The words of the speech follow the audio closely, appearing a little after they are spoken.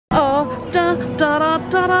da da da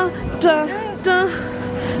da da da.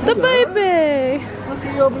 The baby. Look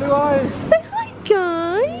at your blue eyes. Say hi,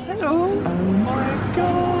 guys. Hello. Oh my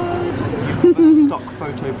god. You have a stock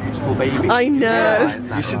photo beautiful baby. I know.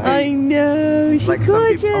 You should be. I know. She's Like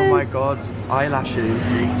gorgeous. some people, oh my god, eyelashes.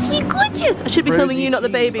 She's gorgeous. I should be filming you, not the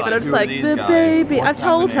baby, but I'm just like, the baby. I've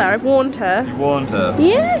told her, I've warned her. You warned her?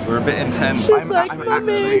 Yes. We're a bit intense. She's I'm like,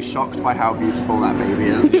 actually shocked by how beautiful that baby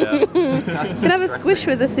is. You can have a squish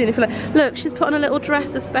with her soon if you like. Look, she's put on a little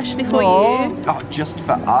dress especially for you. Oh, just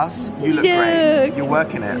for us? You look great. You're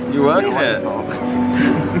working it. You're working it.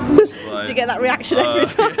 Do you get that reaction every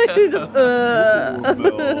time? Just,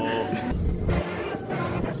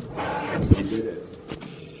 You did it.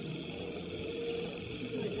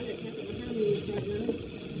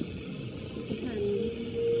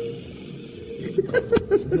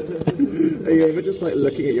 Are you ever just like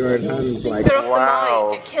looking at your own hands like,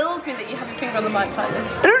 wow. It kills me that you have your finger on the mic like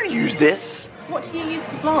this. I don't use this. What do you use to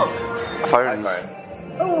vlog? Phones.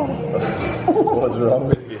 Oh. What's wrong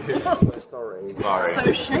with you? Sorry.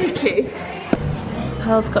 So shaky.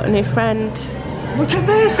 Pearl's got a new friend. Look at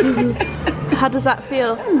this. How does that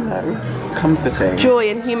feel? Hello. Comforting. Joy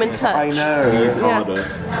in human touch. I know. He's harder.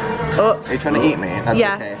 Oh. Are you trying to eat me? That's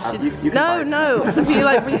okay. You can No. Have you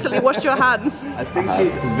like recently washed your hands? I think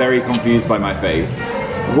she's very confused by my face.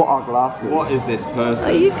 What are glasses? What is this person?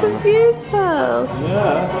 Are you confused, Pearl?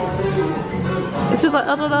 Yeah. She's like,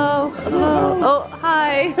 I don't know. Oh,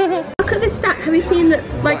 hi. Look at this stack. Have you seen that?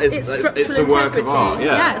 Like, it's structural it's a work of art, integrity.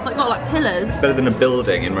 yeah. It's like got like pillars. It's better than a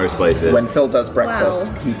building in most places. When Phil does breakfast,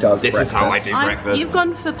 he does This breakfast. is how I do breakfast. You've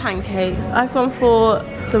gone for pancakes. I've gone for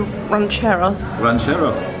the rancheros.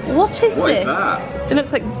 Rancheros. What is What is this? that? It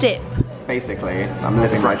looks like dip. Basically, I'm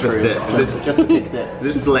living my Breakfast truth. dip. Just a big dip.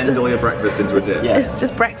 Just blend all your breakfast into a dip. Yeah. It's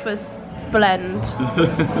just breakfast blend.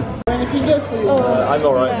 I'm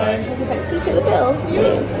alright, thanks. Can you fit the bill?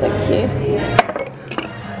 Yes, thank you.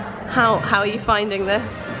 How are you finding this?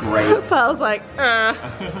 Great. Pearl's like,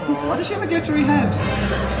 Why does she have a glittery head?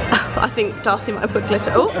 I think Darcy might have put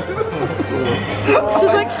glitter. Oh!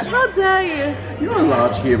 She's like, how dare you? You're a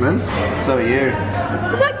large human. So are you.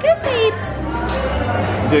 Is that good, babes?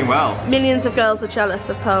 Doing well. Millions of girls are jealous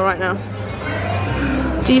of Pearl right now.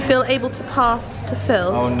 Do you feel able to pass to Phil?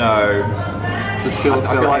 Oh no. Just feel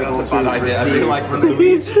I feel like that's a bad idea. I feel like when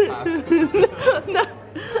Louise No.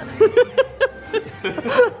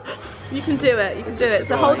 You can do it, you can do it.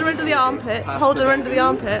 So hold her under the armpits, hold her under the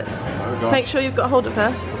armpits. Just make sure you've got hold of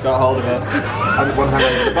her. got hold of her. And one hand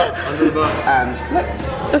under the butt. Under the butt. And flip.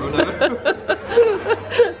 Oh no.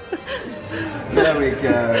 There we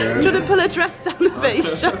go. Do you want to pull her dress down a bit?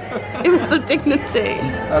 Give her some dignity.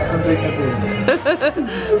 Have some dignity.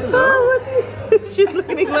 Oh, what do you... She's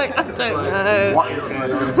looking like, I don't know. What is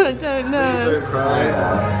going on? I don't know. Don't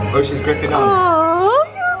cry. Oh, she's gripping on. Oh,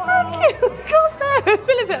 you're so cute. God, there. I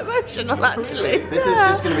feel a bit emotional, actually. This is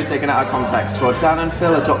just going to be taken out of context for Dan and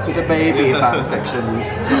Phil adopted a baby fan fictions.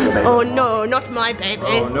 Oh no, not my baby.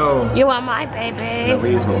 Oh no. You are my baby.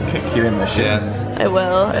 Louise will kick you in the shins. I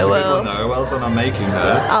will, I will. No, well done on making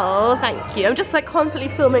her. Oh, thank you. I'm just like constantly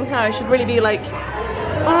filming her. I should really be like,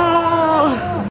 oh.